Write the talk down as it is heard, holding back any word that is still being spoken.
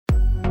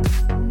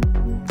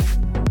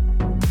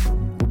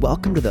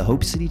Welcome to the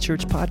Hope City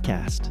Church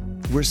podcast.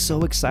 We're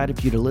so excited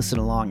for you to listen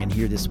along and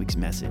hear this week's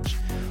message.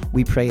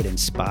 We pray it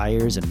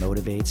inspires and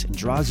motivates and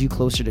draws you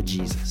closer to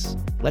Jesus.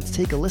 Let's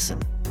take a listen.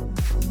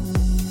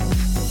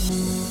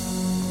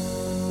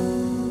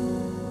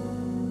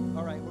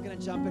 All right, we're going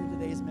to jump into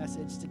today's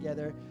message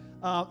together.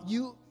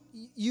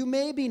 You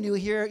may be new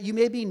here. You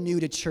may be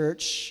new to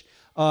church.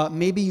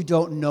 Maybe you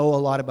don't know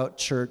a lot about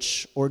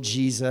church or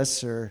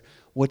Jesus or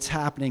what's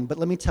happening. But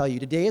let me tell you,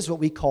 today is what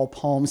we call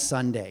Palm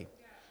Sunday.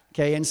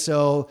 Okay, and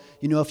so,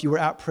 if you were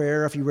at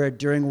prayer, if you were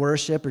during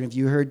worship, or if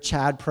you heard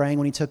Chad praying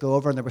when he took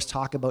over and there was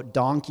talk about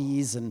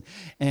donkeys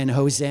and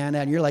Hosanna,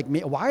 and you're like,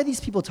 why are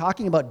these people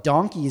talking about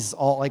donkeys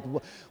all, like,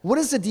 what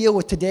is the deal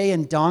with today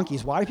and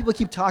donkeys? Why do people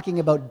keep talking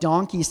about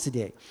donkeys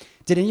today?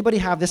 Did anybody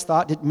have this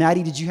thought?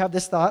 Maddie, did you have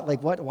this thought?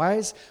 Like, why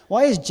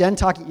is Jen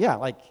talking?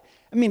 Yeah,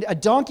 a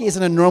donkey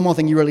isn't a normal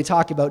thing you really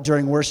talk about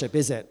during worship,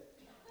 is it?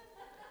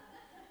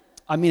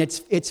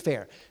 It's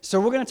fair. So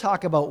we're going to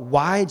talk about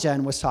why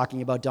Jen was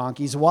talking about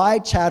donkeys, why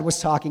Chad was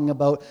talking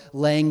about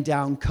laying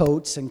down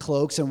coats and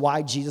cloaks, and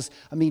why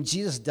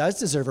Jesus does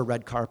deserve a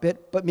red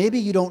carpet, but maybe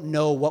you don't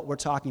know what we're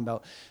talking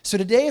about. So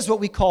today is what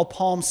we call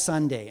Palm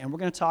Sunday, and we're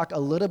going to talk a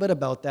little bit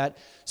about that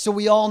so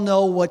we all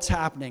know what's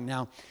happening.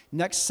 Now,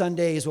 next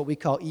Sunday is what we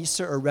call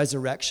Easter or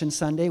Resurrection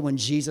Sunday, when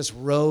Jesus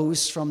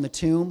rose from the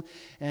tomb,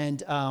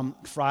 and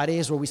Friday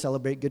is where we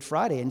celebrate Good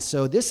Friday. And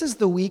so this is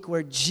the week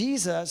where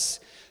Jesus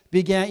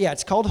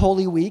it's called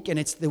Holy Week, and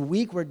it's the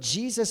week where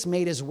Jesus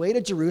made his way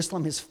to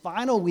Jerusalem, his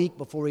final week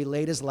before he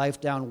laid his life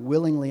down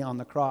willingly on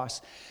the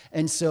cross.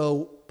 And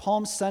so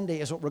Palm Sunday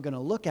is what we're going to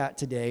look at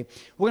today.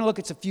 We're going to look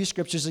at a few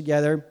scriptures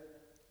together,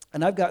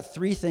 and I've got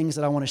three things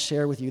that I want to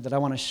share with you, that I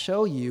want to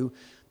show you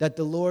that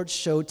the Lord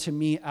showed to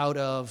me out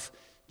of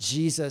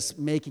Jesus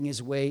making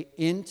his way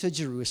into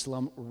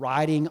Jerusalem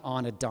riding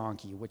on a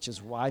donkey, which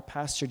is why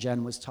Pastor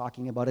Jen was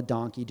talking about a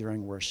donkey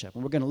during worship.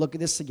 And we're going to look at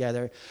this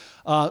together.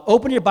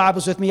 Open your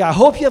Bibles with me. I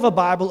hope you have a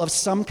Bible of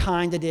some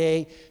kind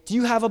today. Do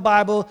you have a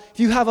Bible? If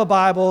you have a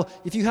Bible,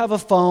 if you have a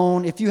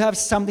phone, if you have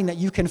something that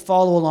you can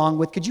follow along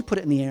with, could you put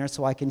it in the air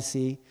so I can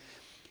see?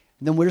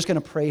 And then we're just going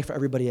to pray for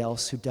everybody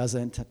else who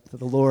doesn't, that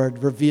the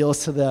Lord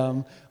reveals to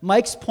them.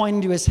 Mike's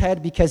pointing to his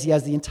head because he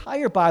has the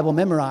entire Bible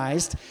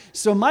memorized.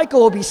 So Michael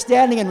will be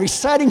standing and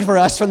reciting for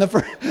us from the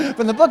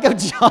book of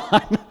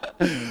John.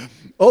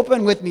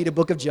 Open with me to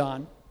book of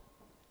John.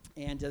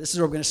 And this is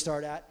where we're going to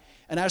start at.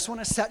 And I just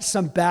want to set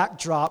some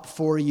backdrop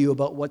for you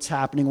about what's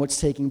happening, what's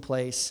taking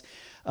place.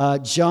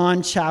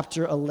 John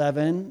chapter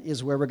 11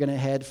 is where we're going to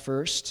head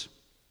first.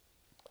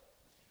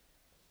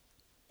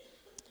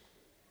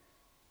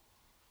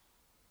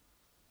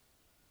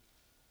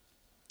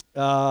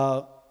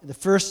 The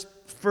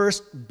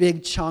first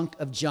big chunk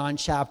of John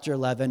chapter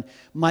 11,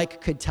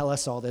 Mike could tell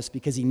us all this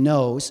because he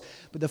knows,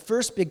 but the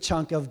first big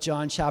chunk of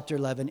John chapter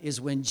 11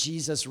 is when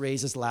Jesus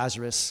raises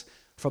Lazarus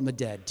from the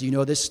dead. Do you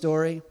know this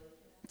story?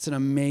 It's an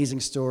amazing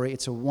story.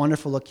 It's a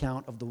wonderful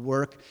account of the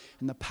work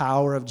and the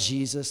power of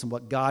Jesus and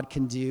what God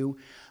can do,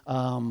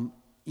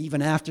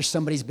 even after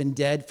somebody's been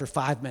dead for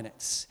 5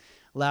 minutes.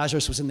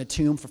 Lazarus was in the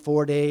tomb for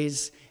 4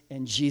 days,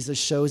 and Jesus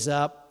shows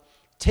up.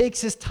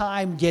 Takes his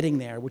time getting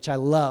there, which I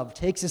love.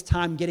 Takes his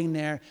time getting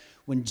there.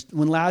 When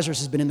Lazarus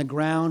has been in the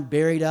ground,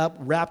 buried up,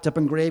 wrapped up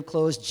in grave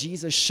clothes,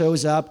 Jesus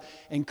shows up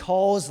and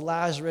calls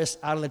Lazarus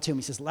out of the tomb.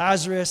 He says,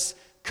 Lazarus,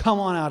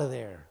 come on out of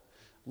there.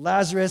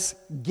 Lazarus,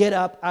 get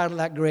up out of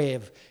that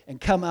grave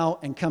and come out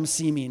and come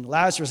see me. And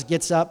Lazarus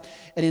gets up.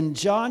 And in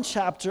John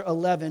chapter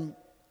 11,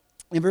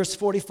 in verse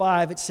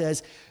 45, it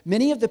says,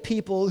 many of the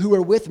people who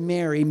were with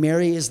Mary,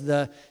 Mary is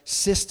the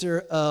sister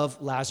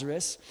of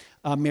Lazarus,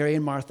 Mary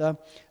and Martha,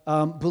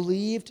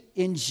 believed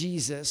in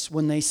Jesus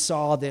when they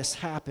saw this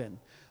happen.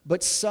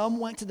 But some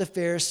went to the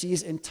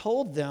Pharisees and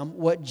told them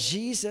what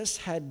Jesus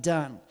had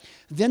done.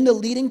 Then the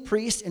leading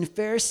priests and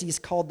Pharisees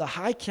called the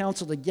high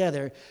council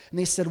together, and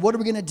they said, what are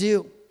we going to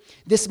do?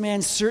 This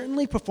man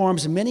certainly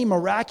performs many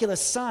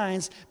miraculous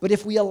signs, but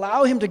if we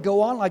allow him to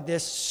go on like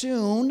this,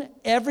 soon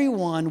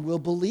everyone will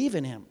believe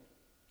in him.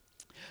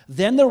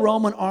 Then the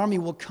Roman army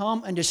will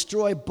come and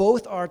destroy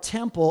both our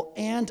temple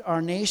and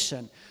our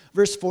nation.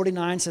 Verse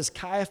 49 says,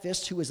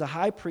 Caiaphas, who was a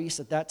high priest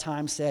at that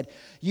time, said,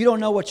 you don't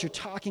know what you're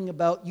talking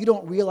about. You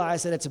don't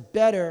realize that it's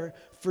better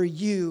for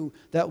you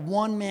that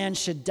one man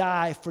should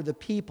die for the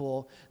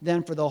people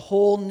than for the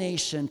whole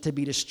nation to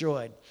be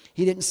destroyed.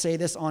 He didn't say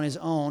this on his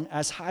own.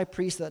 As high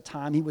priest at that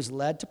time, he was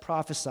led to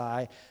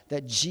prophesy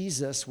that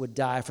Jesus would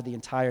die for the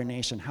entire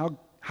nation.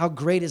 How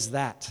great is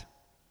that?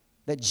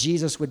 That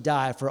Jesus would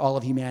die for all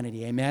of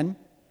humanity. Amen?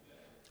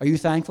 Are you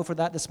thankful for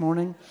that this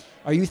morning?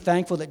 Are you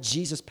thankful that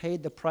Jesus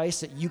paid the price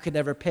that you could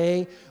never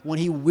pay when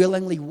he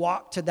willingly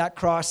walked to that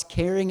cross,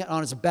 carrying it on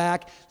his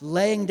back,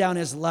 laying down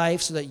his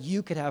life so that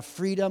you could have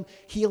freedom,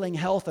 healing,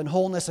 health, and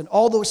wholeness, and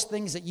all those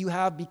things that you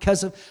have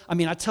because of,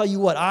 I tell you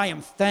what, I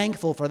am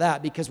thankful for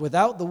that, because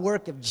without the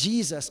work of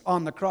Jesus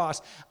on the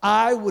cross,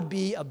 I would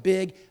be a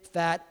big,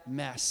 fat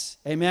mess.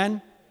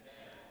 Amen?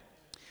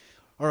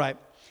 All right.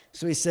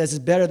 So he says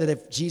it's better that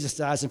if Jesus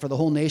dies than for the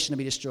whole nation to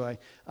be destroyed.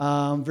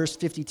 Verse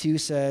 52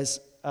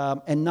 says,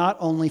 and not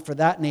only for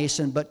that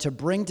nation, but to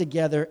bring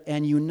together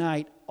and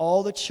unite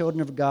all the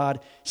children of God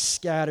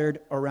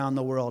scattered around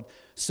the world.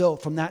 So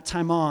from that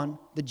time on,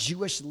 the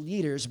Jewish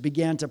leaders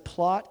began to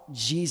plot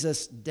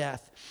Jesus'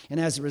 death. And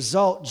as a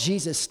result,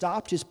 Jesus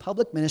stopped his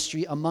public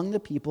ministry among the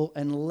people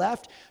and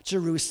left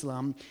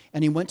Jerusalem,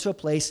 and he went to a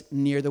place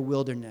near the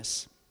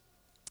wilderness.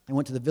 He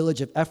went to the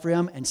village of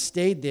Ephraim and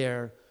stayed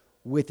there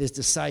with his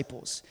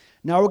disciples.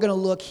 Now we're going to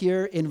look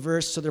here in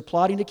so they're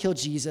plotting to kill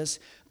Jesus.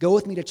 Go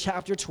with me to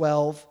chapter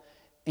 12,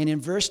 and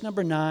in verse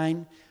number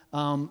 9,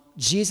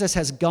 Jesus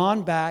has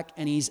gone back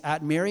and he's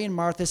at Mary and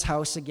Martha's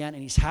house again,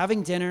 and he's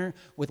having dinner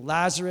with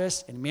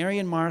Lazarus and Mary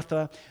and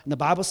Martha. And the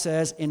Bible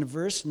says in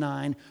verse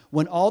 9,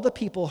 when all the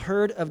people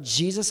heard of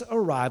Jesus'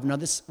 arrival, now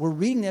we're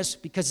reading this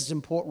because it's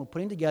important. We're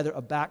putting together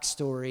a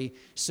backstory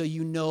so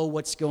you know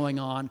what's going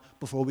on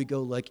before we go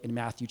look in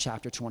Matthew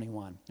chapter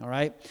 21. All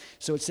right?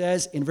 So it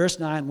says in verse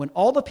 9, when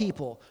all the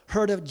people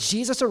heard of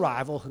Jesus'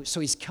 arrival, so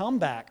he's come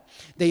back,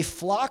 they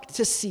flocked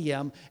to see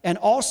him and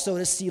also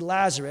to see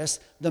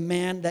Lazarus, the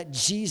man that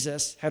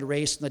Jesus had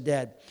raised from the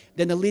dead.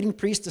 Then the leading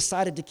priests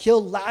decided to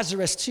kill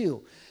Lazarus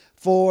too,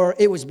 for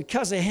it was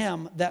because of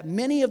him that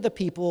many of the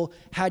people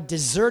had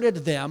deserted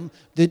them,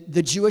 the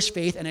Jewish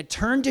faith, and had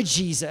turned to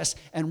Jesus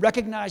and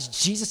recognized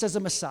Jesus as the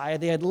Messiah.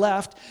 They had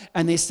left,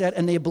 and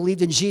they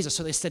believed in Jesus.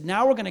 So they said,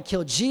 now we're going to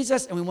kill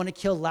Jesus, and we want to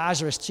kill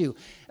Lazarus too.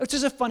 Which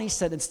is a funny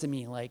sentence to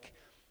me, like,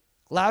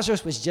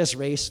 Lazarus was just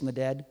raised from the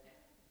dead,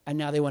 and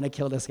now they want to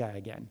kill this guy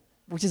again,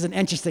 which is an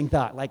interesting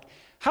thought. Like,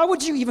 how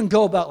would you even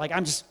go about, like,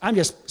 I'm just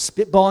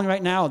spitballing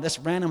right now, this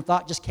random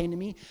thought just came to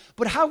me,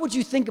 but how would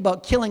you think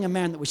about killing a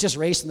man that was just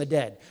raised from the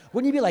dead?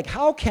 Wouldn't you be like,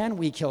 how can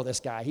we kill this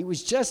guy? He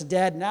was just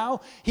dead,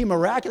 now he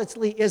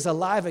miraculously is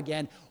alive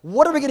again.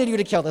 What are we going to do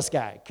to kill this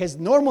guy? Because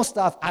normal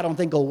stuff I don't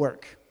think will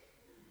work.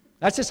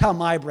 That's just how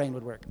my brain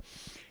would work.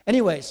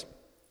 Anyways,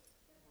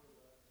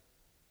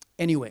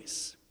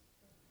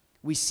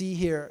 we see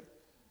here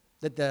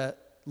that the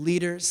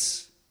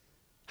leaders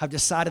have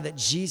decided that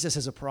Jesus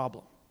is a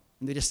problem.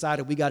 And they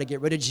decided we got to get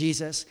rid of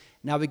Jesus.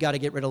 Now we got to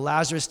get rid of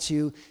Lazarus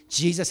too.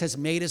 Jesus has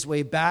made his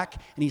way back,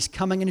 and he's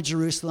coming into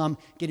Jerusalem,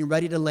 getting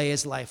ready to lay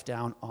his life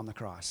down on the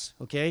cross.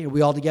 Okay, are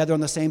we all together on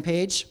the same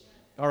page?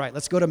 All right,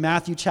 let's go to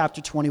Matthew chapter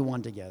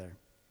 21 together.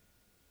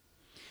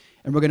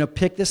 And we're going to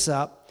pick this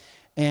up.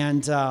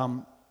 And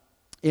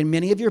in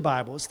many of your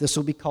Bibles, this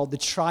will be called the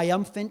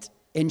triumphant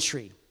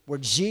entry, where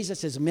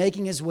Jesus is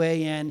making his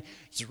way in.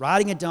 He's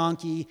riding a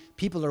donkey.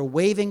 People are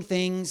waving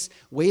things,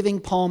 waving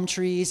palm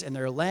trees, and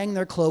they're laying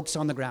their cloaks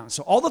on the ground.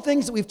 So all the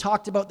things that we've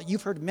talked about that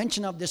you've heard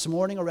mention of this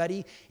morning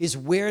already is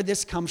where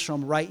this comes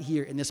from right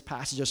here in this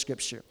passage of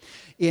Scripture.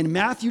 In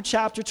Matthew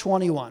chapter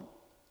 21,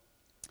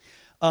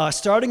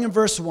 starting in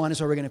verse 1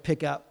 is where we're going to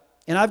pick up.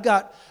 And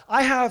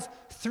I have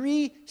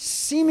three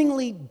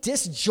seemingly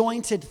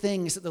disjointed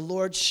things that the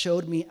Lord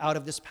showed me out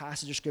of this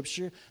passage of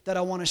Scripture that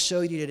I want to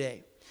show you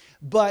today.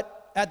 But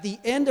at the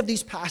end of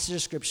these passages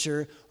of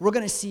Scripture, we're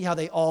going to see how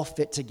they all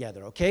fit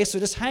together, okay? So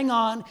just hang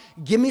on.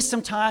 Give me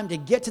some time to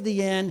get to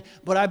the end.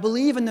 But I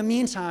believe in the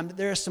meantime that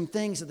there are some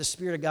things that the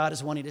Spirit of God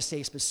is wanting to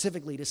say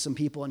specifically to some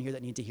people in here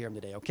that need to hear them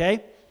today,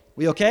 okay?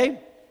 We okay?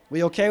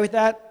 We okay with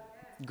that?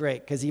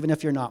 Great, because even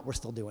if you're not, we're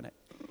still doing it.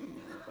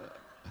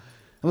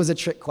 It was a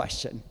trick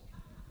question.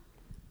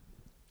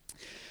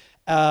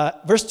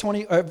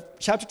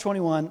 Chapter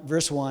 21,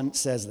 verse 1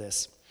 says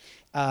this.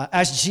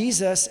 As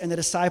Jesus and the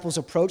disciples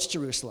approached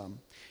Jerusalem,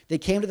 they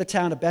came to the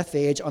town of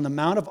Bethphage on the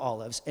Mount of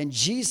Olives, and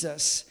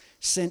Jesus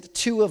sent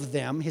two of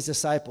them, his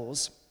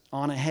disciples,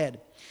 on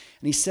ahead.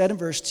 And he said in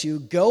verse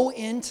 2, go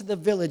into the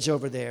village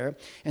over there,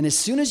 and as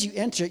soon as you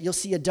enter it, you'll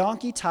see a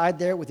donkey tied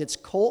there with its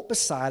colt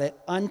beside it.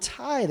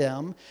 Untie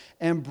them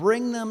and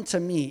bring them to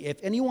me. If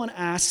anyone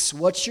asks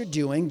what you're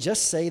doing,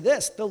 just say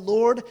this, the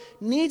Lord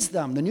needs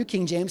them. The New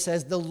King James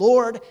says, the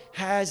Lord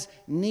has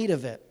need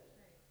of it.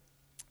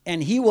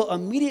 And he will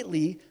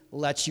immediately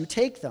let you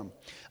take them.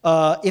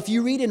 If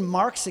you read in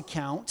Mark's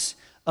account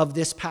of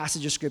this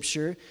passage of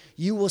Scripture,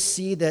 you will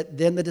see that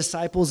then the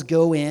disciples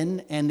go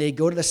in and they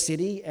go to the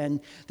city and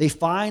they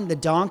find the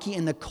donkey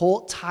and the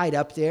colt tied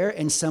up there,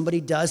 and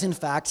somebody does in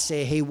fact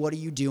say, hey, what are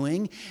you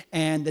doing?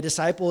 And the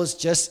disciples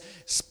just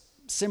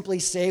simply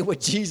say what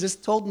Jesus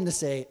told them to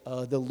say,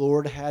 the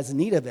Lord has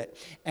need of it.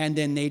 And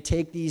then they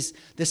take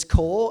this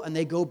colt and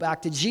they go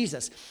back to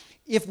Jesus.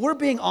 If we're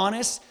being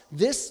honest,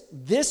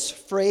 this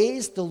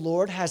phrase, the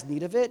Lord has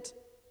need of it,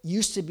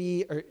 used to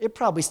be, or it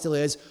probably still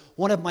is,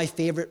 one of my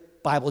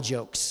favorite Bible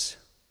jokes.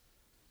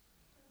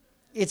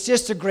 It's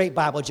just a great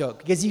Bible joke,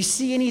 because you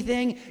see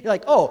anything, you're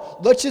like, oh,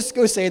 let's just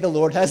go say the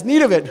Lord has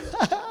need of it.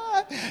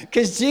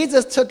 Because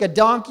Jesus took a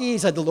donkey, he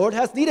said, the Lord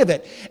has need of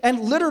it.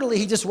 And literally,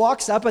 he just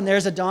walks up and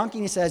there's a donkey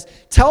and he says,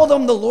 tell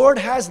them the Lord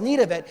has need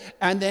of it,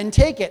 and then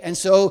take it. And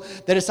so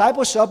the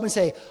disciples show up and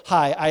say,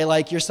 hi, I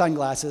like your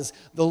sunglasses.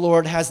 The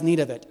Lord has need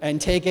of it,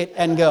 and take it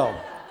and go.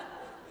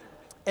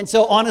 And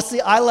so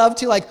honestly, I love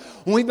to, like,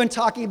 when we've been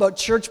talking about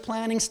church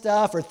planning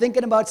stuff or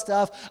thinking about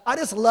stuff, I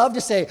just love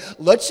to say,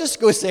 let's just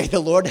go say the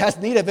Lord has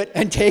need of it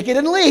and take it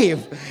and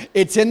leave.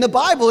 It's in the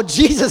Bible.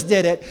 Jesus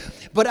did it.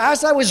 But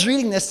as I was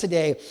reading this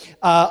today,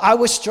 I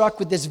was struck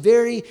with this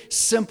very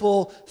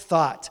simple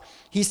thought.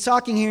 He's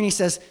talking here and he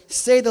says,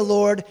 say the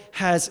Lord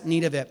has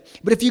need of it.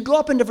 But if you go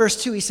up into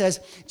verse 2, he says,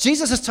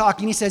 Jesus is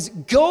talking. He says,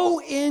 go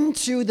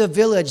into the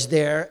village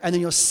there, and then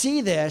you'll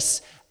see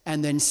this,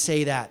 and then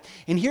say that.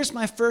 And here's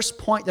my first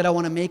point that I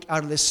want to make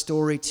out of this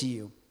story to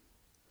you.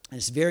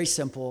 It's very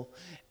simple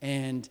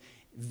and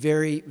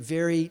very,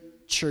 very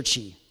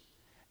churchy.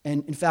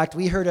 And in fact,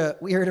 we heard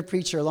a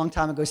preacher a long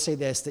time ago say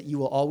this, that you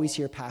will always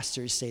hear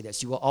pastors say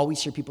this. You will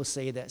always hear people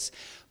say this.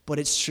 But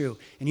it's true.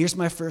 And here's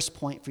my first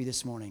point for you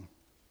this morning.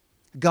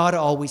 God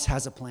always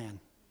has a plan.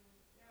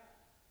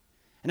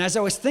 And as I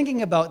was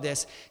thinking about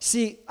this,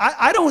 see,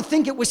 I don't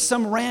think it was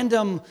some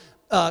random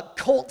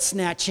colt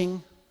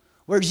snatching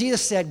where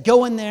Jesus said,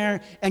 go in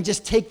there and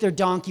just take their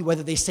donkey,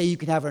 whether they say you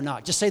can have it or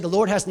not. Just say the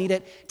Lord has need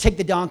it, take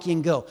the donkey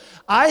and go.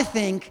 I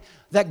think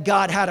that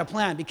God had a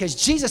plan because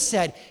Jesus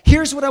said,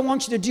 here's what I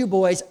want you to do,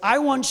 boys. I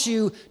want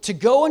you to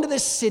go into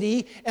this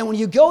city, and when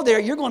you go there,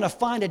 you're going to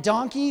find a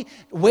donkey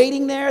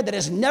waiting there that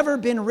has never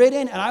been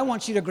ridden, and I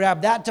want you to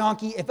grab that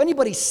donkey. If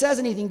anybody says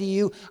anything to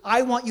you,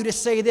 I want you to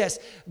say this: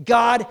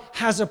 God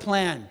has a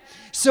plan.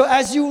 So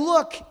as you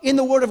look in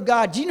the Word of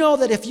God, do you know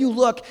that if you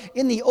look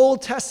in the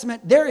Old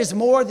Testament, there is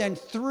more than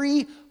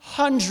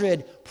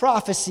 300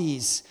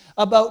 prophecies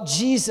about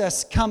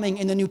Jesus coming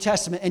in the New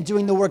Testament and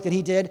doing the work that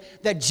he did,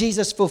 that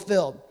Jesus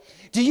fulfilled.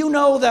 Do you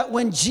know that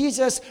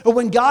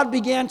when God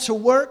began to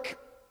work,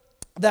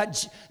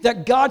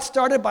 that God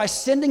started by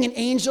sending an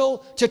angel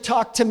to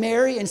talk to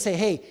Mary and say,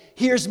 hey,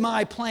 here's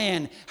my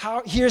plan.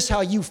 Here's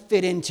how you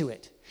fit into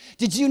it.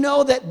 Did you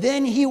know that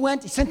then he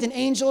sent an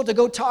angel to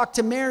go talk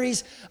to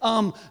Mary's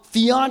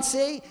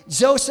fiance,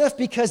 Joseph,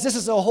 because this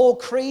is a whole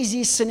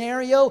crazy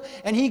scenario,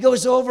 and he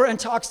goes over and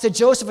talks to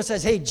Joseph and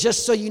says, hey,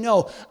 just so you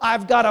know,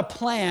 I've got a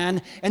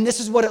plan, and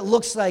this is what it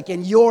looks like,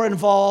 and you're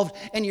involved,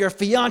 and your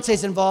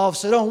fiance's involved,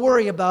 so don't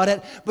worry about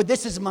it, but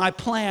this is my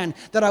plan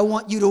that I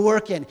want you to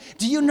work in.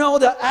 Do you know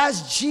that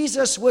as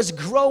Jesus was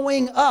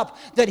growing up,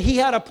 that he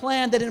had a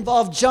plan that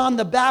involved John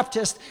the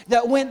Baptist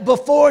that went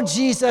before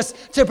Jesus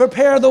to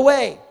prepare the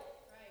way?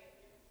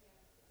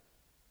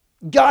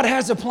 God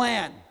has a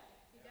plan.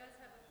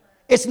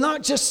 It's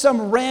not just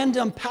some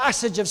random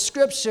passage of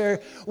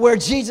Scripture where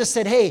Jesus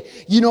said, hey,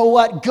 you know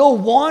what? Go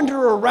wander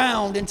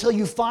around until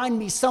you find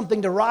me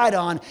something to ride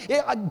on.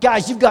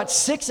 Guys, you've got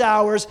 6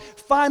 hours.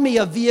 Find me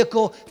a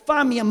vehicle.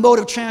 Find me a mode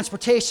of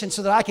transportation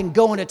so that I can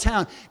go into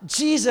town.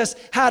 Jesus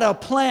had a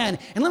plan.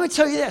 And let me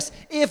tell you this.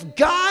 If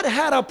God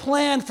had a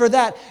plan for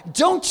that,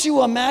 don't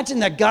you imagine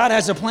that God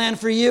has a plan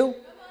for you?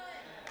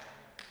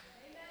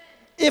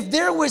 If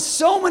there was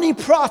so many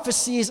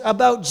prophecies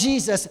about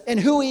Jesus and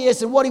who he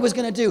is and what he was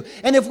going to do,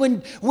 and if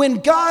when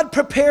God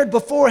prepared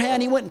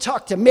beforehand, he went and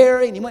talked to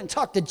Mary, and he went and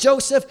talked to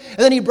Joseph, and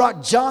then he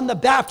brought John the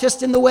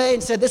Baptist in the way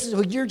and said, this is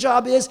what your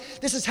job is,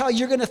 this is how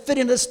you're going to fit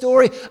into the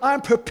story, I'm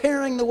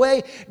preparing the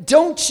way.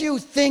 Don't you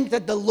think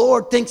that the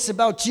Lord thinks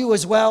about you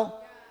as well?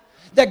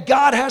 That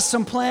God has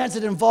some plans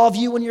that involve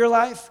you in your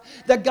life,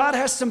 that God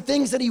has some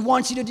things that he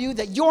wants you to do,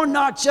 that you're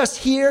not just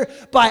here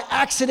by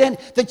accident,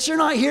 that you're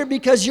not here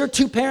because your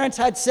two parents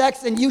had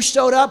sex and you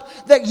showed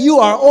up, that you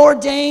are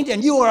ordained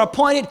and you are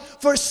appointed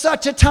for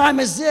such a time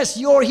as this.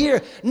 You're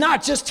here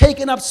not just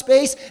taking up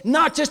space,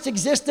 not just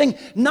existing,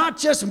 not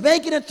just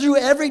making it through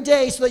every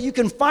day so that you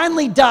can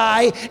finally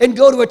die and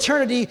go to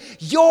eternity.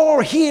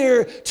 You're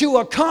here to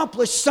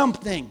accomplish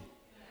something.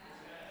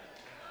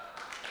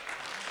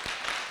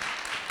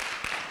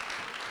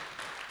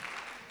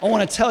 I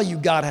want to tell you,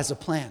 God has a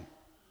plan.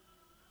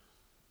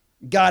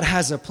 God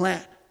has a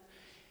plan.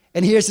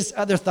 And here's this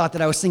other thought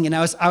that I was thinking.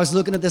 I was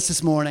looking at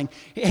this morning.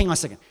 Hey, hang on a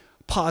second.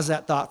 Pause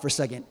that thought for a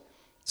second.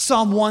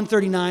 Psalm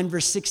 139,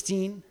 verse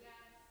 16.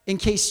 In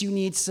case you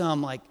need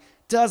some,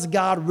 does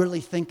God really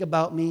think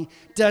about me?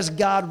 Does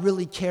God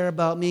really care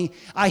about me?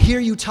 I hear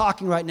you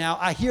talking right now.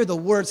 I hear the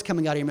words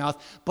coming out of your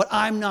mouth, but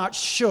I'm not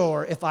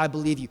sure if I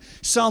believe you.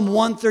 Psalm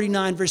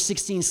 139, verse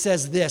 16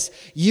 says this: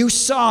 you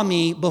saw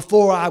me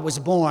before I was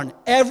born.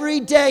 Every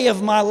day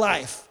of my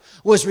life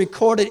was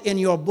recorded in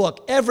your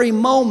book. Every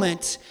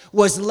moment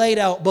was laid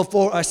out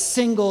before a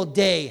single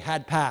day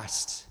had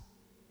passed.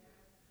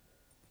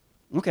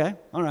 Okay,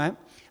 all right.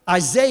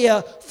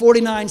 Isaiah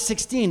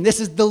 49:16. This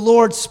is the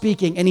Lord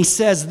speaking, and he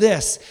says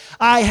this: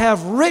 I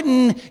have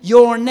written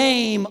your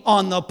name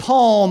on the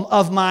palm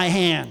of my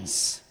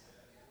hands.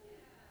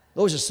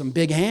 Those are some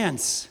big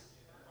hands.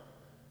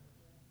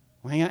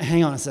 Well,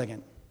 hang on a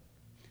second.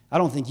 I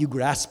don't think you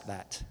grasp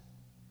that,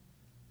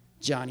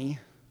 Johnny.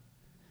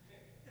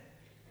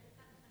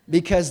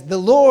 Because the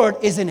Lord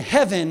is in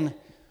heaven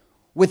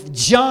with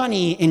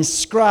Johnny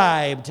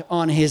inscribed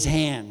on his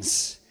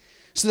hands.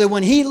 So that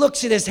when he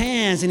looks at his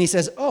hands and he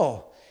says,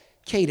 oh,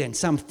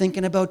 Cadence, I'm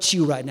thinking about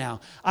you right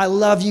now. I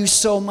love you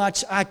so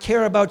much. I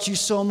care about you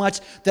so much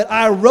that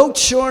I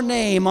wrote your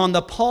name on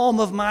the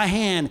palm of my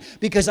hand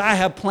because I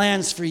have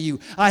plans for you.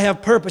 I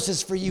have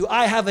purposes for you.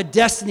 I have a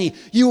destiny.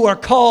 You are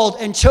called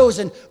and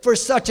chosen for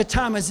such a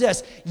time as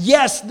this.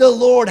 Yes, the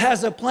Lord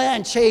has a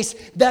plan, Chase,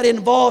 that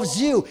involves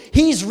you.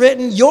 He's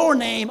written your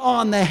name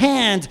on the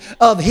hand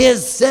of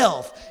his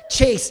self.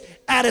 Chase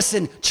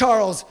Addison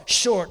Charles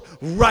Short,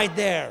 right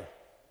there.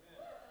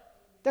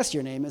 That's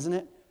your name, isn't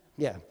it?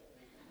 Yeah.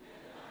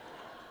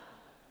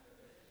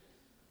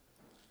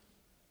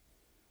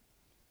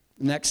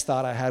 The next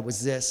thought I had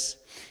was this.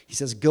 He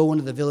says, go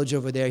into the village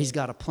over there. He's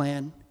got a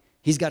plan.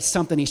 He's got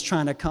something he's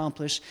trying to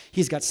accomplish.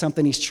 He's got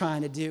something he's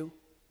trying to do.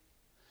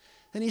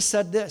 Then he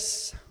said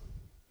this,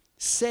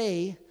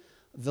 say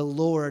the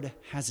Lord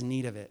has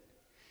need of it.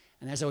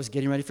 And as I was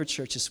getting ready for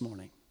church this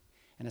morning,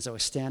 and as I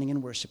was standing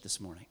in worship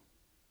this morning,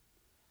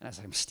 and as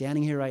I'm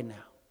standing here right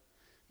now,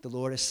 the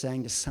Lord is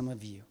saying to some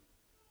of you,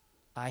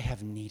 I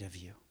have need of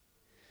you.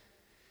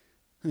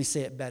 Let me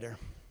say it better.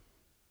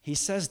 He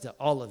says to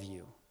all of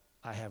you,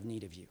 I have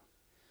need of you.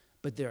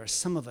 But there are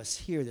some of us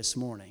here this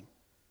morning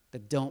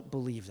that don't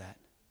believe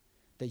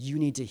that you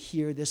need to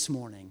hear this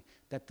morning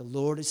that the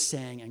Lord is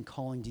saying and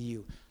calling to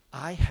you,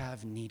 I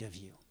have need of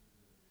you.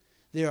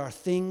 There are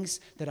things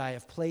that I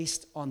have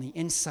placed on the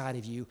inside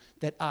of you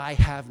that I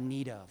have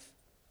need of.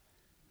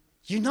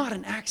 You're not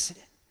an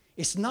accident.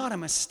 It's not a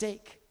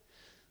mistake.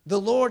 The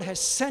Lord has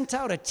sent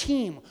out a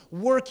team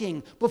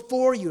working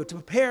before you to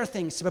prepare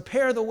things, to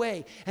prepare the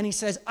way. And he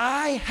says,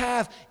 I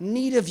have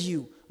need of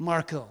you,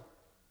 Marco.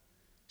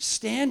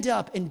 Stand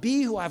up and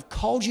be who I've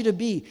called you to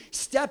be.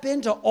 Step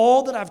into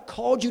all that I've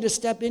called you to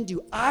step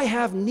into. I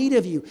have need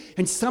of you.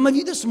 And some of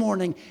you this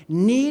morning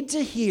need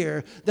to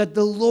hear that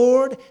the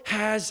Lord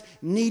has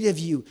need of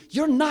you.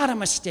 You're not a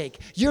mistake.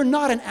 You're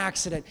not an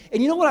accident.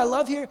 And you know what I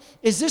love here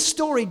is this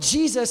story.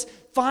 Jesus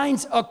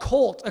finds a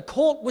colt. A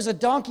colt was a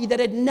donkey that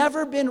had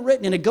never been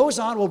ridden. And it goes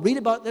on. We'll read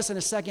about this in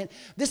a second.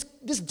 This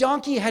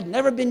donkey had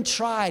never been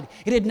tried.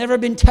 It had never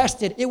been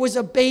tested. It was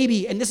a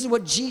baby. And this is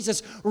what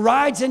Jesus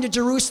rides into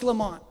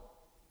Jerusalem on.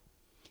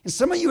 And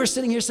some of you are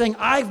sitting here saying,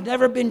 I've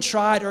never been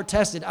tried or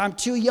tested. I'm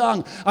too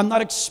young. I'm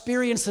not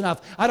experienced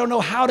enough. I don't know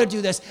how to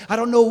do this. I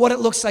don't know what it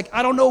looks like.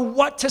 I don't know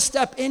what to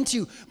step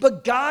into.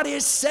 But God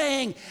is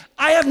saying,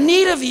 I have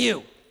need of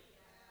you.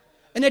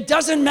 And it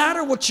doesn't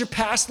matter what your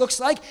past looks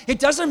like. It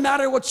doesn't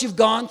matter what you've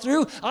gone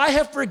through. I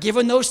have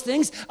forgiven those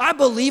things. I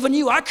believe in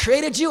you. I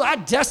created you. I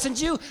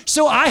destined you.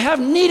 So I have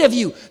need of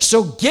you.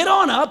 So get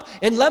on up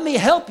and let me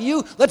help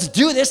you. Let's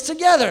do this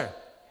together.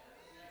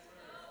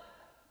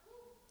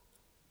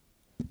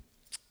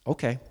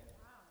 Okay.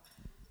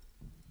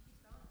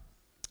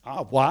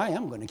 Why?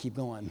 I'm going to keep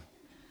going.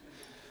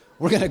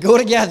 We're going to go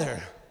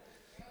together.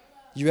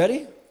 You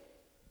ready?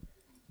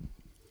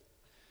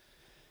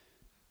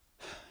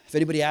 If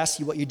anybody asks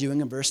you what you're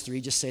doing in verse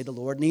 3, just say the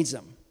Lord needs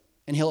them,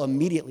 and he'll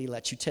immediately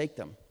let you take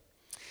them.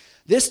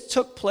 This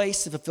took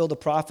place to fulfill the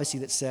prophecy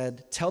that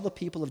said, tell the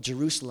people of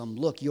Jerusalem,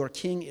 look, your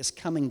king is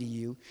coming to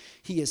you.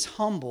 He is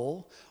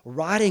humble,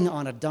 riding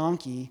on a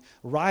donkey's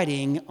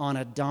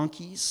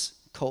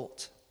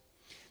colt.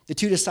 The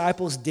two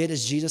disciples did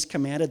as Jesus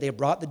commanded. They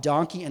brought the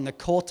donkey and the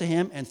colt to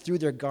him and threw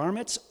their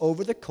garments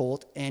over the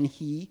colt, and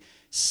he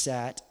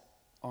sat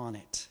on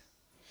it.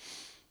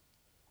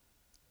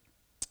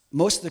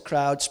 Most of the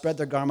crowd spread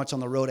their garments on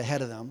the road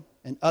ahead of them,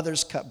 and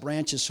others cut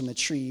branches from the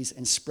trees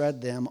and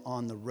spread them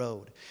on the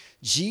road.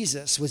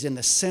 Jesus was in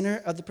the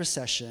center of the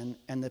procession,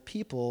 and the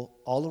people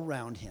all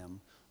around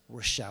him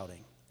were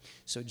shouting.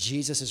 So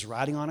Jesus is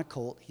riding on a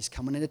colt. He's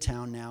coming into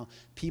town now.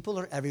 People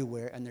are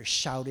everywhere, and they're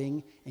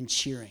shouting and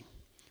cheering.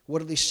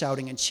 What are they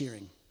shouting and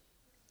cheering?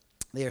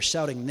 They are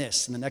shouting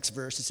this. In the next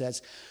verse, it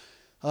says,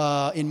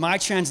 in my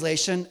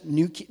translation,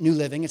 New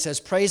Living, it says,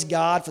 praise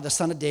God for the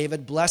Son of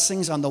David,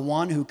 blessings on the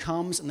one who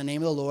comes in the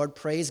name of the Lord,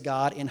 praise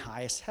God in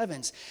highest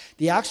heavens.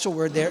 The actual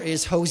word there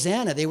is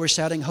Hosanna. They were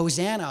shouting,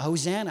 Hosanna,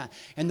 Hosanna.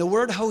 And the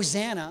word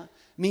Hosanna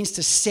means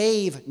to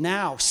save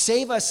now.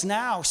 Save us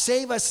now,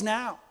 save us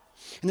now.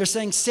 And they're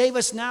saying, save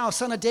us now,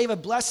 Son of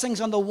David,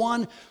 blessings on the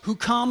one who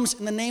comes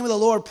in the name of the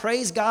Lord,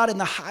 praise God in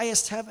the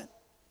highest heaven.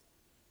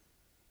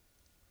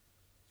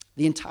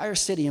 The entire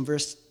city in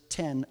verse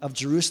 10 of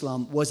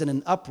Jerusalem was in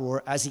an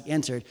uproar as he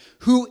entered.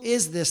 Who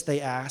is this,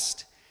 they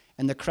asked.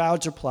 And the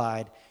crowds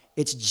replied,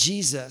 it's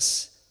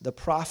Jesus, the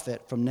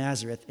prophet from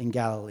Nazareth in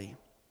Galilee.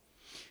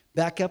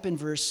 Back up in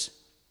verse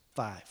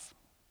 5.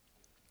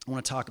 I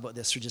want to talk about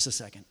this for just a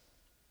second.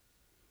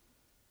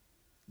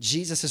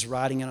 Jesus is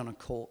riding in on a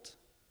colt.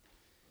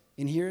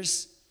 And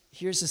here's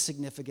the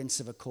significance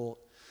of a colt.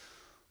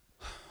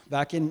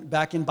 Back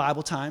in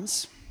Bible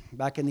times,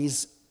 back in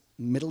these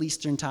Middle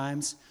Eastern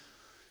times,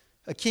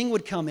 a king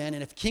would come in,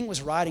 and if a king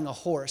was riding a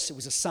horse, it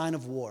was a sign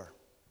of war.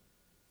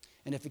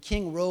 And if a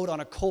king rode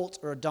on a colt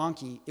or a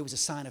donkey, it was a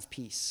sign of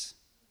peace.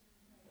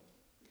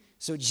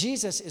 So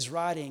Jesus is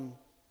riding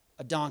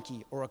a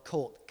donkey or a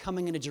colt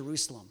coming into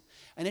Jerusalem,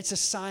 and it's a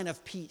sign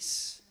of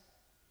peace.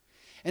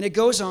 And it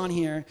goes on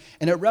here,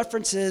 and it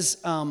references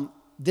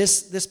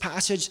This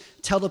passage,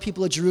 tell the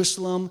people of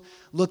Jerusalem,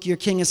 look, your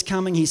king is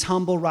coming. He's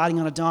humble, riding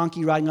on a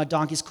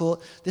donkey's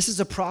colt. This is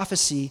a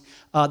prophecy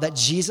that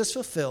Jesus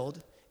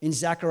fulfilled in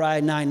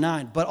Zechariah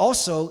 9:9. But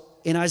also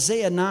in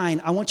Isaiah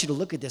 9, I want you to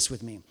look at this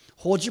with me.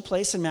 Hold your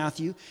place in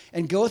Matthew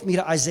and go with me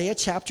to Isaiah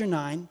chapter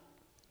 9.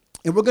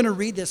 And we're going to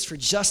read this for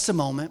just a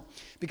moment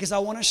because I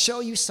want to show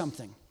you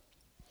something.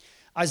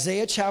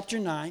 Isaiah chapter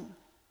 9,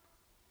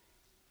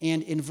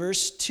 and in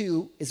verse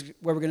 2 is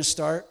where we're going to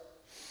start.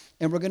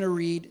 And we're going to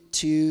read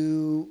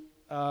to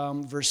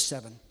verse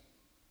 7.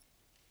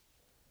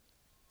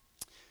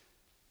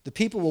 The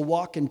people will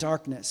walk in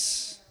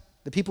darkness.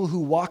 The people who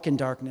walk in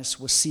darkness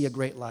will see a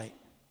great light.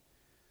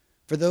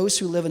 For those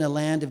who live in a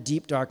land of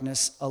deep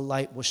darkness, a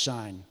light will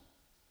shine.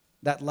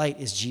 That light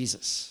is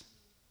Jesus.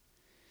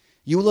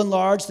 You will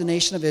enlarge the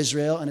nation of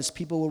Israel, and its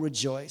people will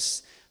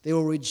rejoice. They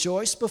will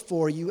rejoice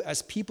before you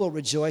as people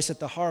rejoice at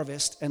the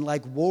harvest, and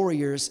like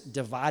warriors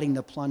dividing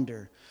the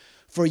plunder.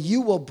 For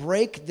you will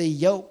break the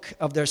yoke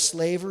of their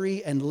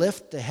slavery and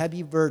lift the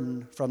heavy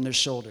burden from their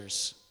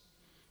shoulders.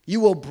 You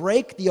will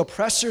break the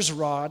oppressor's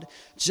rod,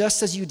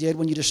 just as you did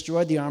when you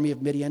destroyed the army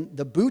of Midian.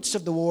 The boots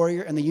of the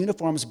warrior and the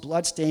uniforms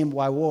bloodstained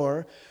by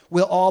war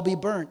will all be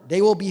burnt.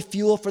 They will be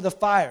fuel for the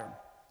fire.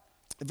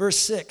 Verse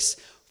 6,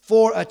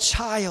 for a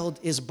child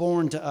is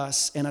born to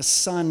us, and a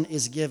son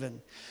is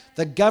given.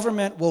 The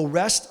government will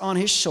rest on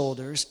his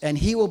shoulders, and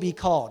he will be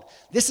called.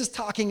 This is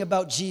talking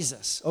about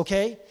Jesus,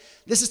 okay?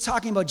 This is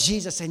talking about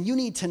Jesus, and you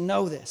need to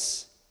know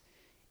this.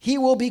 He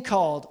will be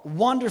called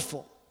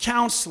Wonderful,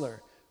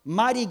 Counselor,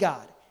 Mighty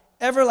God,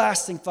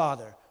 Everlasting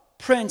Father,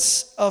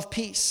 Prince of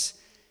Peace.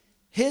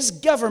 His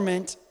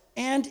government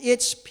and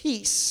its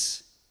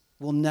peace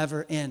will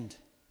never end.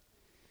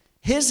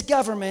 His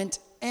government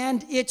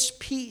and its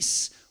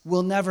peace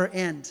will never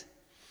end.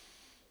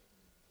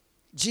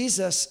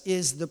 Jesus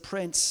is the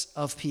Prince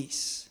of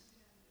Peace.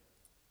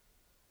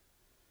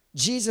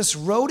 Jesus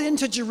rode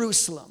into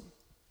Jerusalem,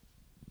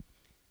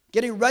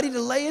 getting ready to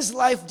lay his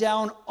life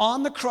down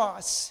on the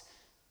cross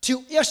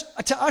to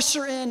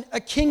usher in a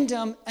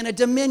kingdom and a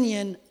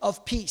dominion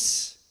of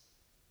peace.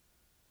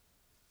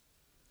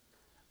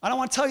 I don't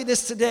want to tell you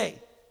this today,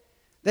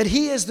 that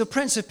he is the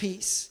Prince of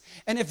Peace.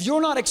 And if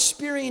you're not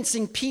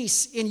experiencing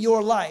peace in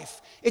your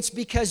life, it's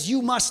because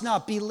you must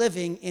not be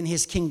living in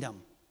his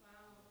kingdom.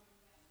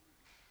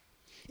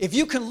 If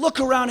you can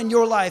look around in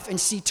your life and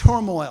see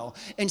turmoil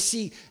and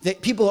see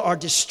that people are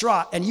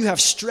distraught and you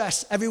have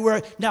stress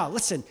everywhere. Now,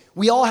 listen,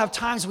 we all have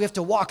times we have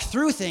to walk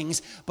through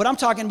things, but I'm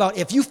talking about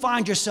if you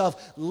find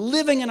yourself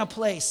living in a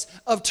place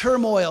of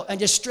turmoil and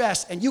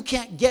distress and you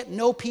can't get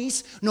no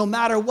peace no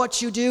matter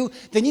what you do,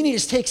 then you need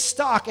to take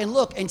stock and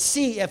look and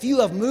see if you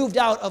have moved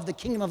out of the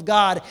kingdom of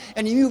God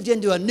and you moved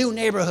into a new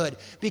neighborhood,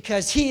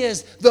 because he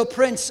is the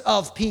Prince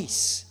of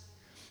Peace.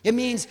 It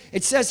means,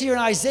 it says here in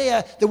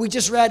Isaiah that we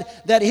just read,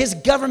 that his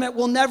government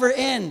will never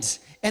end,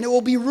 and it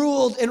will be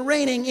ruled and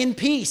reigning in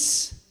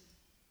peace.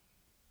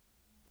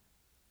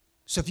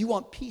 So if you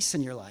want peace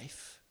in your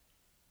life,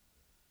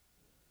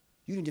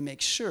 you need to make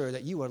sure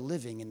that you are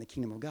living in the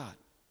kingdom of God.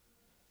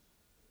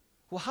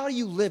 Well, how do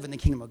you live in the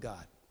kingdom of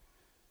God?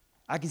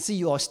 I can see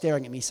you all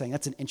staring at me saying,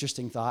 that's an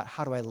interesting thought.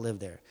 How do I live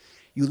there?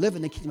 You live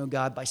in the kingdom of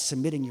God by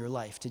submitting your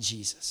life to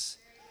Jesus.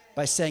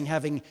 By saying,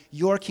 having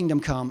your kingdom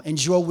come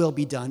and your will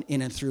be done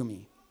in and through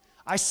me.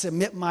 I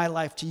submit my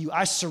life to you.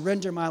 I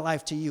surrender my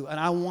life to you. And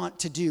I want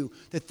to do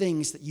the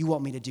things that you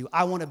want me to do.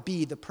 I want to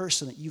be the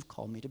person that you've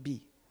called me to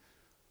be.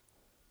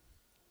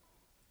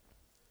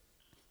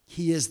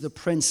 He is the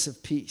Prince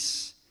of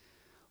Peace.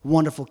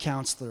 Wonderful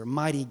Counselor,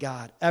 Mighty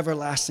God,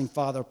 Everlasting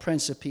Father,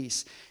 Prince of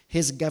Peace.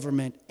 His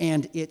government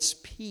and its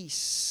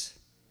peace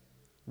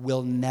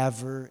will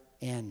never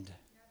end.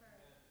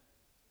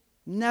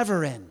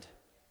 Never end.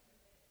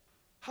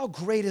 How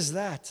great is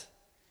that?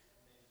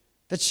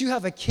 That you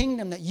have a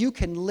kingdom that you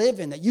can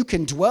live in, that you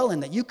can dwell in,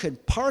 that you can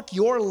park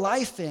your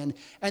life in,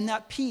 and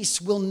that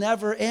peace will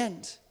never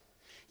end.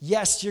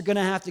 Yes, you're going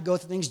to have to go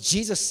through things.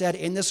 Jesus said,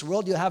 in this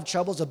world you'll have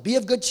troubles, so be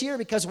of good cheer,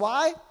 because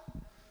why?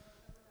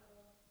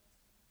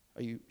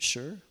 Are you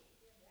sure?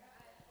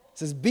 It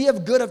says, be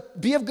of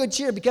good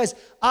cheer, because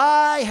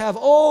I have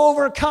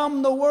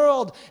overcome the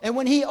world. And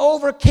when he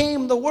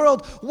overcame the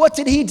world, what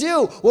did he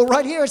do? Well,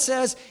 right here it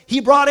says,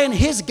 he brought in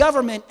his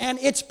government, and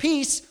its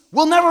peace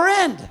will never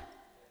end.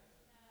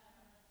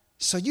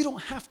 So you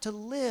don't have to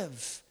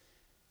live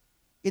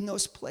in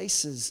those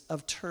places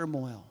of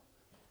turmoil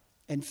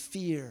and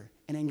fear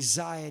and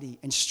anxiety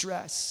and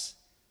stress.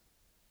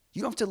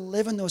 You don't have to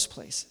live in those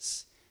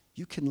places.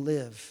 You can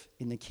live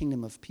in the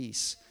kingdom of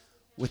peace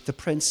with the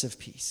Prince of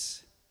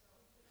Peace.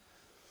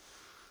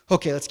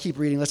 Okay, let's keep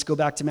reading. Let's go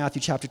back to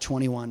Matthew chapter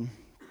 21.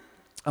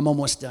 I'm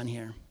almost done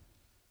here.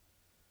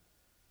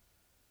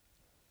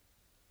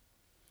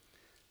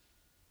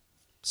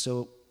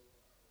 So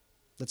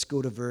let's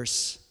go to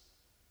let's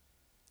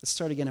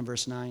start again in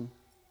verse 9.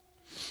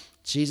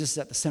 Jesus is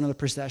at the center of the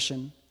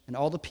procession, and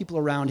all the people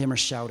around him are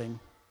shouting.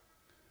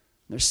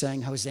 They're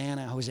saying,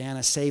 Hosanna,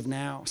 Hosanna, save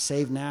now,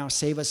 save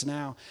us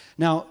now.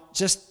 Now,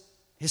 just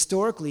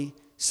historically,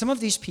 some of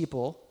these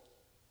people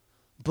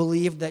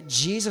believed that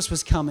Jesus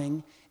was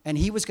coming and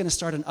he was going to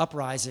start an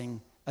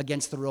uprising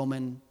against the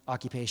Roman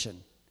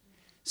occupation.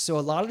 So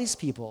a lot of these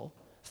people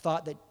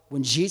thought that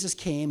when Jesus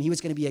came, he was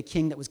going to be a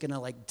king that was going to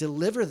like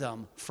deliver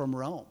them from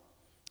Rome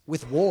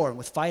with war and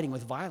with fighting,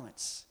 with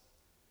violence.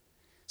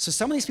 So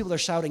some of these people are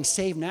shouting,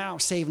 save now,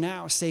 save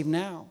now, save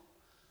now.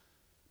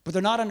 But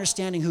they're not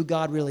understanding who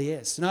God really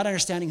is. They're not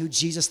understanding who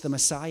Jesus the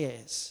Messiah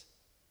is.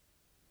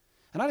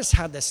 And I just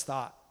had this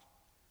thought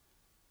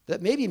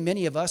that maybe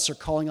many of us are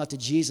calling out to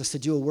Jesus to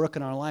do a work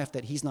in our life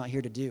that he's not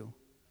here to do.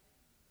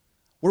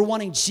 We're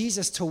wanting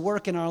Jesus to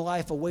work in our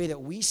life a way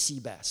that we see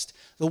best,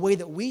 the way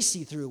that we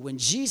see through, when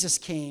Jesus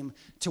came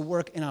to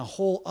work in a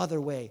whole other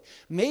way.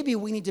 Maybe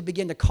we need to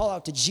begin to call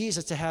out to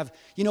Jesus to have,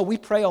 we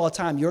pray all the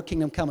time, your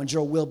kingdom come and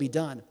your will be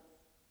done.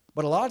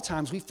 But a lot of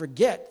times we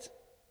forget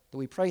that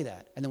we pray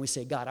that. And then we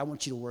say, God, I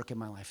want you to work in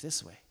my life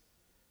this way.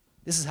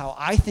 This is how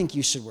I think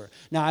you should work.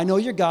 Now, I know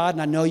you're God,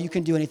 and I know you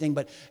can do anything,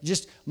 but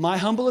just my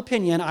humble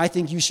opinion, I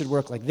think you should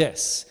work like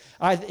this.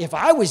 If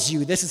I was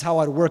you, this is how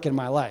I'd work in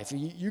my life.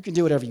 You can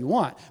do whatever you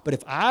want, but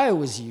if I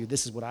was you,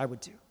 this is what I would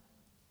do.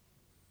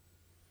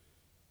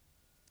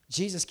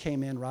 Jesus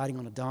came in riding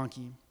on a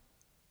donkey,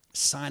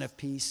 sign of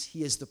peace.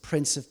 He is the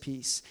Prince of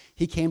Peace.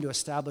 He came to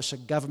establish a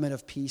government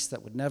of peace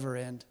that would never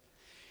end.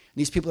 And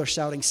these people are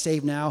shouting,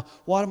 save now.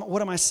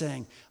 What am I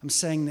saying? I'm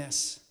saying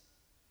this.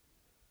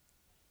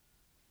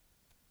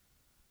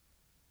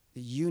 That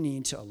you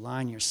need to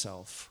align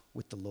yourself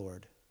with the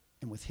Lord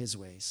and with his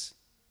ways.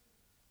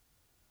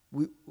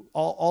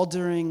 All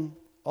during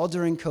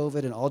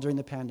COVID and all during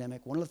the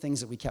pandemic, one of the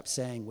things that we kept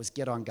saying was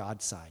get on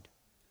God's side.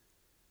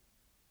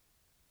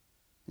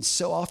 And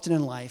so often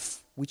in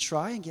life, we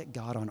try and get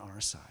God on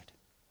our side.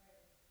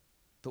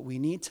 But we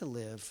need to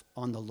live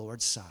on the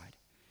Lord's side.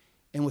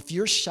 And if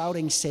you're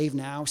shouting, save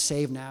now,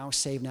 save now,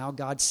 save now,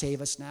 God save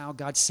us now,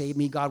 God save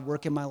me, God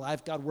work in my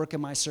life, God work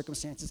in my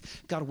circumstances,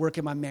 God work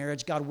in my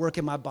marriage, God work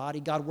in my body,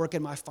 God work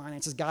in my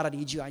finances, God, I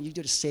need you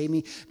to save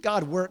me,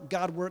 God work,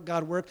 God work,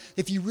 God work.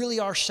 If you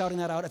really are shouting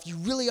that out, if you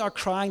really are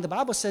crying, the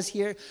Bible says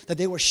here that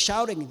they were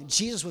shouting.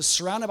 Jesus was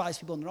surrounded by these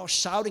people, and they're all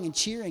shouting and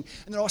cheering,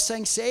 and they're all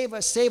saying, save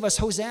us,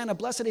 Hosanna,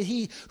 blessed is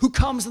he who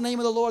comes in the name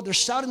of the Lord. They're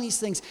shouting these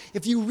things.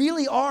 If you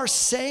really are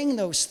saying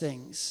those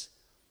things,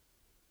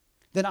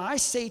 then I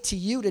say to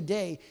you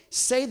today,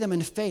 say them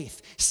in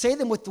faith. Say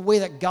them with the way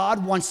that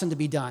God wants them to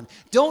be done.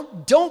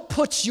 Don't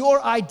put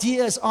your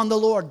ideas on the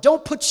Lord.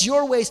 Don't put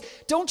your ways.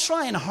 Don't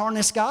try and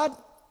harness God.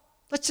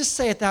 Let's just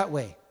say it that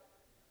way.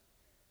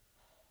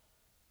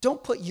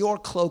 Don't put your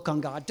cloak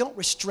on God. Don't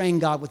restrain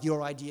God with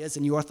your ideas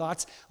and your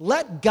thoughts.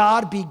 Let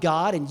God be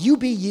God and you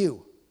be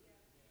you.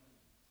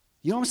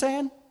 You know what I'm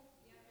saying?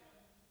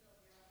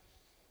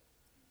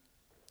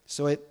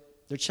 So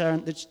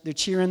they're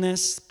cheering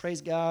this.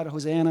 Praise God,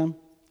 Hosanna,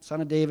 Son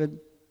of David.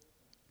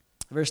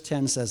 Verse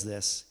 10 says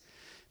this.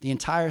 The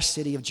entire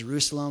city of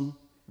Jerusalem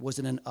was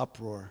in an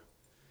uproar.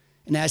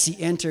 And as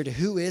he entered,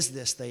 who is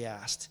this, they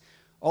asked.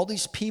 All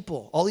these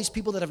people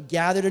that have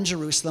gathered in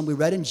Jerusalem. We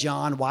read in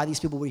John why these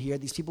people were here.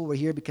 These people were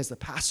here because the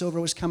Passover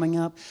was coming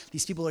up.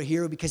 These people are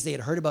here because they had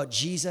heard about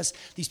Jesus.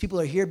 These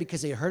people are here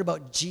because they heard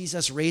about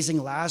Jesus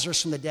raising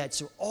Lazarus from the dead.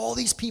 So all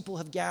these people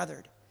have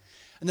gathered.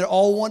 And they're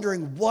all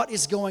wondering what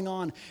is going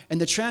on.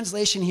 And the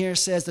translation here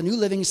says, the New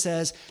Living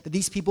says that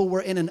these people were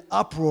in an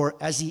uproar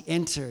as he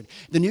entered.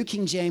 The New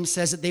King James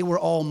says that they were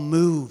all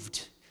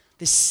moved.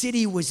 The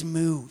city was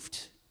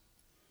moved.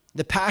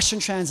 The Passion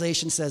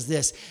Translation says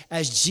this,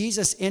 as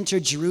Jesus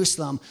entered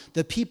Jerusalem,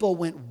 the people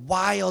went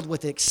wild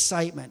with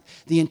excitement.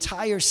 The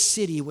entire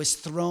city was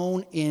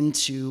thrown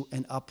into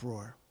an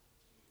uproar.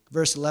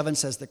 Verse 11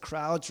 says, the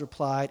crowds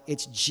replied,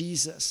 it's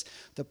Jesus,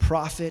 the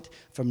prophet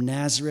from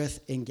Nazareth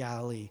in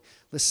Galilee.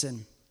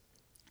 Listen,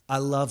 I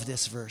love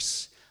this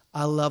verse.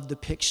 I love the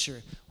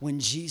picture. When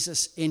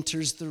Jesus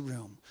enters the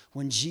room,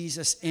 when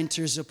Jesus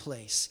enters a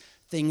place,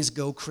 things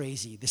go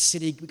crazy. The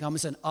city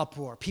becomes an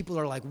uproar. People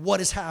are like, what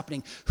is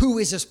happening? Who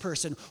is this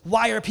person?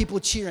 Why are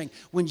people cheering?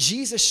 When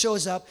Jesus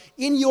shows up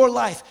in your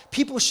life,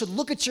 people should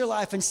look at your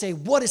life and say,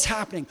 what is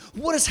happening?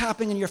 What is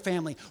happening in your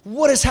family?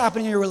 What is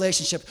happening in your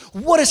relationship?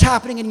 What is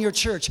happening in your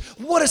church?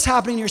 What is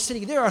happening in your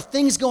city? There are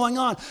things going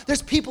on.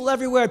 There's people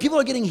everywhere. People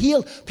are getting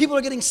healed. People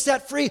are getting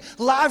set free.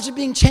 Lives are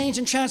being changed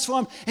and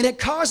transformed. And it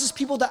causes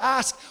people to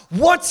ask,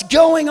 what's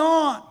going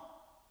on?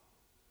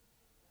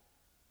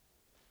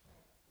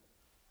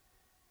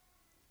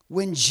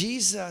 When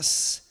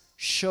Jesus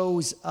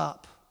shows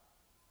up,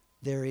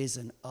 there is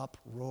an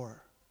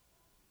uproar.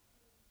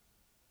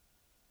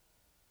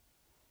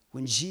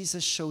 When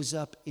Jesus shows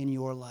up in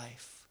your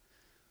life,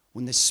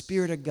 when the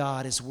Spirit of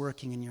God is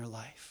working in your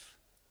life,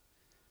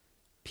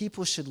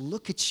 people should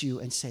look at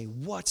you and say,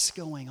 what's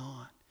going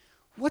on?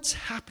 What's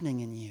happening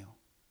in you?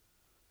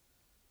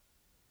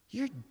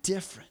 You're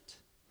different.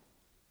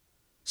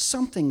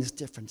 Something's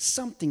different.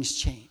 Something's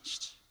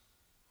changed.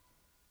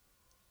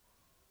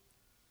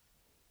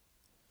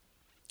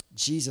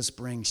 Jesus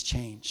brings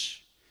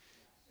change.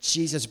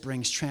 Jesus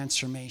brings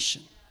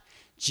transformation.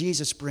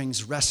 Jesus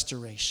brings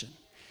restoration.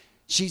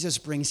 Jesus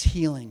brings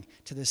healing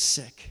to the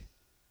sick.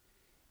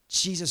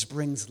 Jesus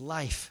brings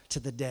life to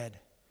the dead.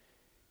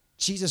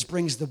 Jesus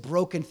brings the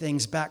broken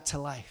things back to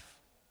life.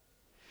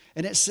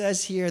 And it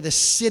says here, the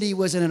city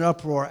was in an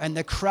uproar, and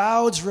the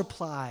crowds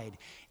replied,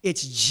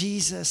 "It's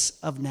Jesus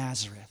of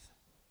Nazareth."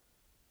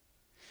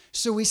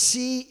 So we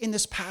see in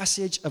this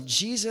passage of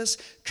Jesus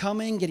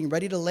coming, getting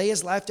ready to lay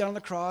his life down on the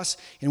cross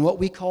in what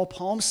we call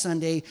Palm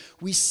Sunday,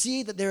 we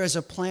see that there is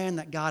a plan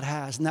that God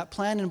has. And that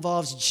plan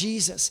involves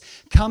Jesus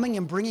coming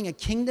and bringing a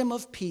kingdom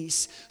of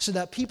peace so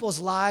that people's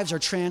lives are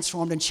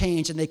transformed and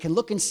changed. And they can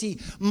look and see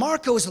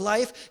Marco's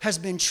life has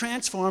been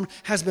transformed,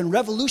 has been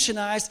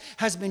revolutionized,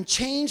 has been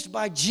changed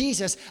by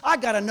Jesus. I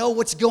got to know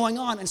what's going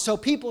on. And so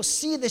people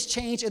see this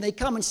change and they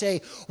come and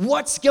say,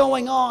 "What's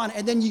going on?"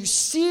 And then you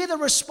see the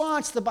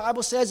response. The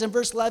Bible says in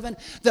verse 11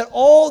 that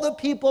all the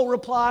people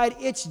replied,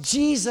 "It's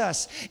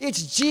Jesus,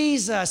 it's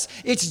Jesus,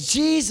 it's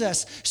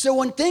Jesus." So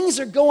when things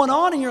are going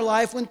on in your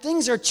life, when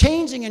things are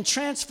changing and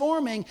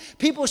transforming,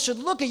 people should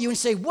look at you and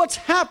say, "What's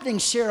happening,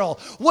 Cheryl?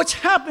 What's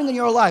happening in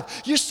your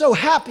life? You're so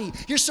happy.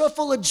 You're so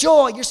full of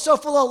joy. You're so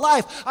full of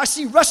life. I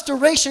see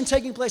restoration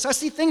taking place. I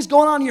see things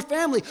going on in your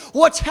family.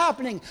 What's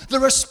happening?" The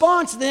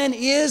response then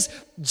is,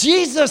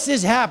 Jesus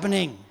is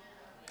happening.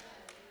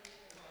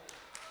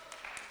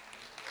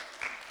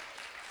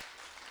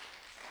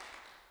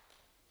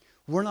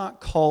 We're not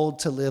called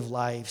to live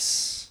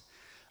lives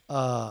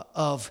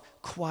of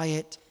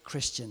quiet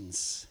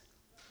Christians.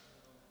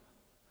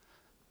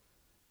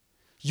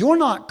 You're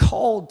not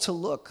called to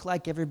look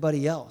like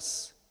everybody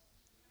else.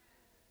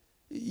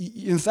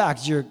 In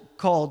fact, you're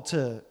called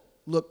to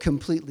look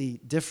completely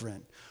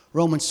different.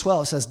 Romans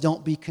 12 says,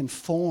 "Don't be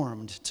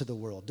conformed to the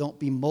world. Don't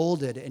be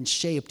molded and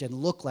shaped and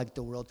look like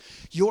the world."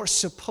 You're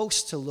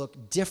supposed to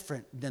look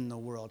different than the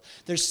world.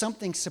 There's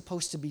something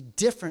supposed to be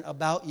different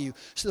about you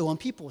so that when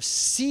people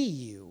see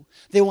you,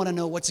 they want to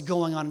know what's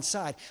going on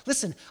inside.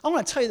 Listen, I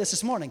want to tell you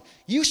this morning.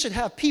 You should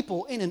have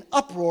people in an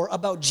uproar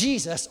about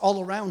Jesus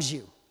all around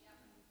you.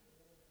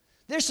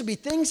 There should be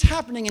things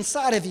happening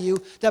inside of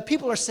you that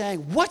people are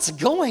saying, "What's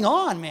going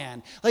on,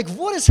 man? Like,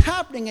 what is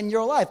happening in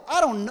your life?"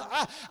 I don't know.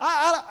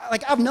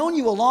 I've known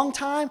you a long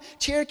time,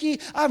 Cherokee.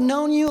 I've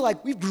known you,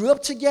 like, we grew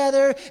up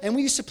together, and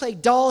we used to play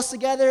dolls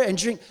together and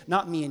drink.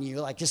 Not me and you,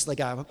 like, just like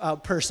a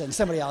person,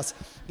 somebody else.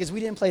 Because we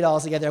didn't play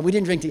dolls together, and we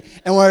didn't drink together.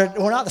 And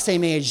we're not the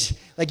same age.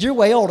 Like, you're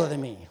way older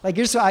than me. Like,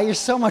 you're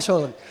so much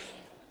older.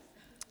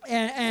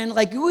 And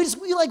like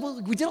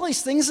we did all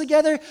these things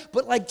together,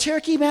 but like,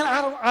 Cherokee, man,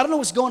 I don't know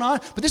what's going on,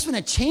 but there's been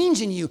a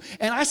change in you,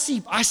 and I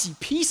see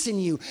peace in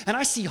you, and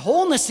I see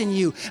wholeness in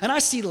you, and I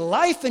see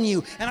life in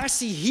you, and I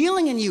see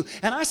healing in you,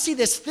 and I see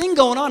this thing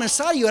going on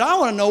inside of you, and I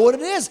want to know what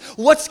it is.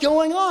 What's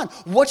going on?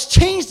 What's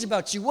changed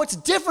about you? What's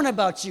different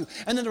about you?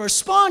 And then the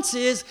response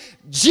is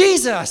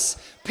Jesus.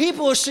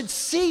 People should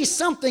see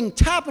something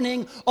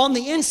happening on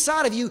the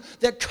inside of you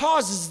that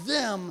causes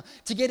them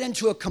to get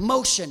into a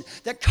commotion,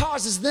 that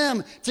causes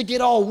them to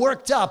get all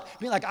worked up.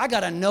 Be like, I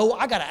got to know,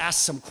 I got to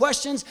ask some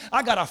questions,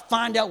 I got to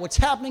find out what's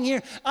happening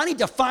here. I need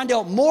to find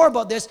out more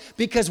about this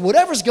because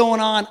whatever's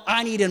going on,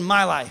 I need in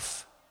my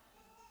life.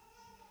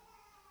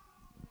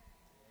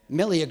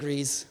 Millie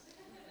agrees.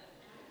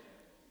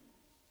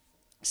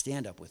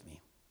 Stand up with me.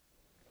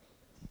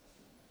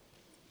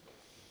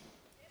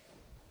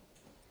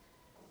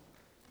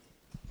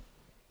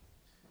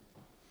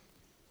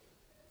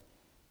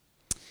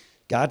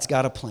 God's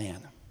got a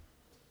plan.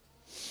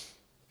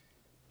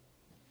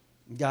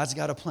 God's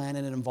got a plan,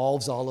 and it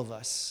involves all of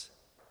us.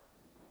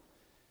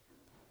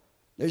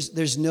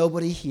 There's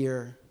nobody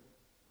here.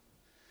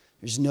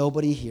 There's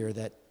nobody here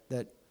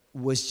that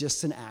was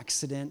just an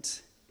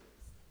accident.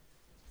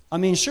 I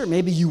mean, sure,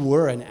 maybe you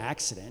were an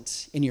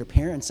accident in your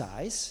parents'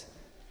 eyes.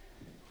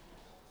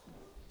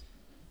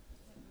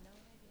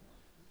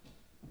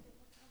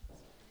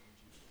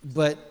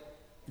 But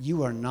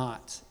you are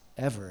not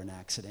ever an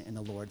accident in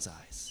the Lord's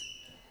eyes.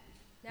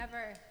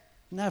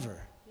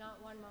 Never.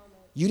 Not one moment.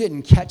 You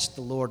didn't catch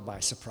the Lord by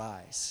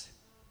surprise.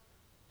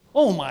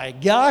 Oh my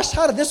gosh,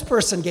 how did this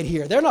person get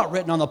here? They're not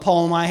written on the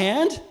palm of my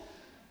hand.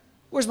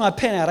 Where's my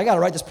pen at? I got to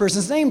write this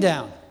person's name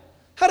down.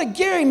 How did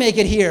Gary make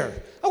it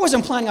here? I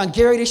wasn't planning on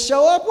Gary to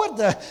show up. What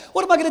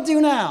am I going to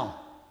do now?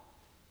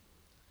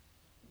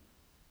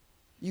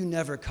 You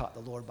never caught the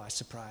Lord by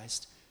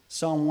surprise.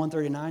 Psalm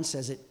 139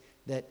 says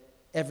that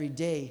every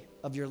day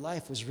of your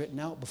life was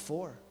written out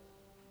before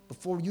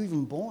you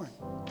even born.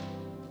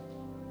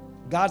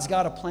 God's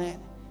got a plan.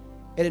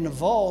 It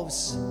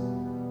involves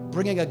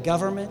bringing a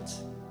government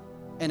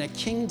and a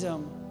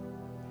kingdom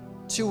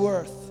to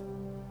earth,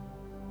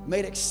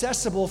 made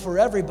accessible for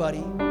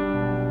everybody,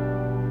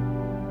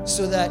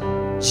 so that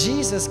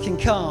Jesus can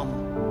come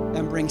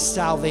and bring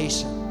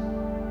salvation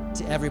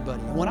to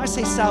everybody. When I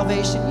say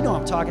salvation, you know what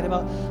I'm talking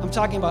about. I'm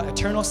talking about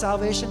eternal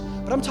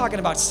salvation, but I'm talking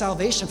about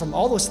salvation from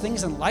all those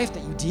things in life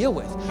that you deal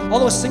with, all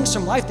those things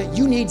from life that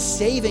you need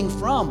saving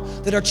from,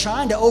 that are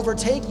trying to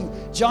overtake you.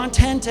 John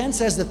 10:10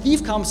 says the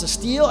thief comes to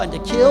steal and to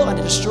kill and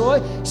to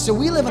destroy. So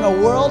we live in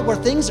a world where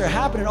things are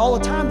happening all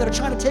the time that are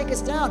trying to take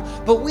us down,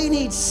 but we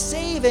need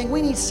saving,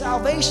 we need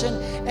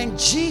salvation, and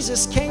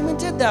Jesus came and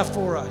did that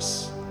for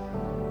us.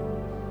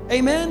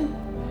 Amen?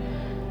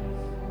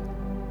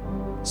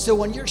 So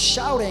when you're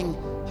shouting,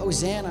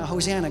 Hosanna,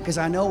 Hosanna, because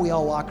I know we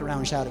all walk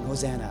around shouting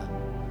Hosanna.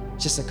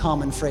 It's just a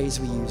common phrase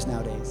we use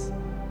nowadays.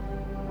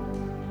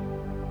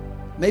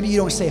 Maybe you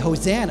don't say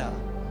Hosanna,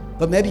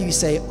 but maybe you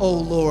say, oh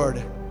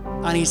Lord,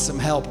 I need some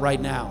help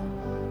right now.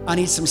 I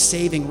need some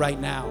saving right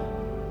now.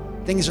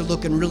 Things are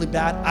looking really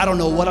bad. I don't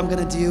know what I'm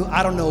gonna do.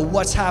 I don't know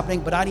what's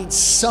happening, but I need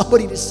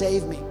somebody to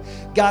save me.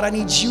 God, I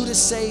need you to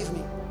save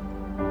me.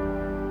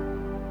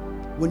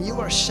 When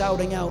you are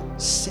shouting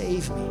out,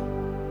 save me.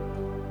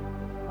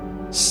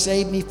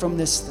 Save me from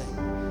this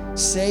thing.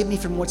 Save me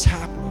from what's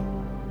happening.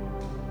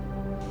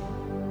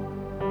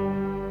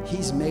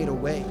 He's made a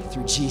way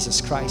through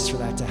Jesus Christ for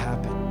that to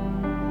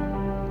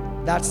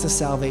happen. That's the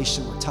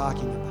salvation we're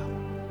talking about.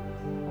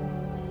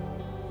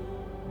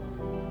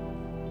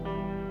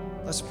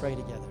 Let's pray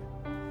together.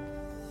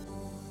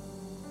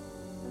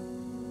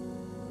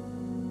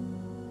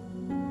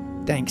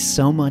 Thanks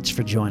so much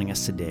for joining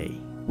us today.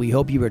 We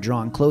hope you are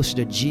drawn closer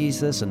to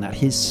Jesus and that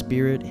His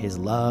Spirit, His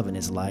love, and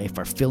His life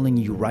are filling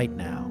you right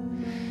now.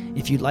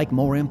 If you'd like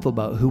more info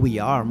about who we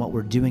are and what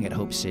we're doing at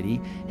Hope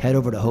City, head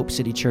over to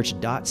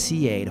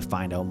hopecitychurch.ca to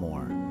find out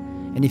more.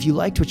 And if you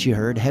liked what you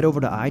heard, head over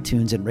to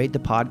iTunes and rate the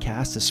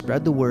podcast to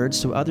spread the word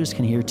so others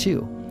can hear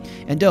too.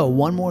 And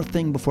one more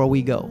thing before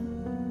we go.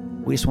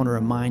 We just want to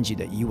remind you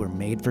that you were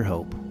made for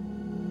hope.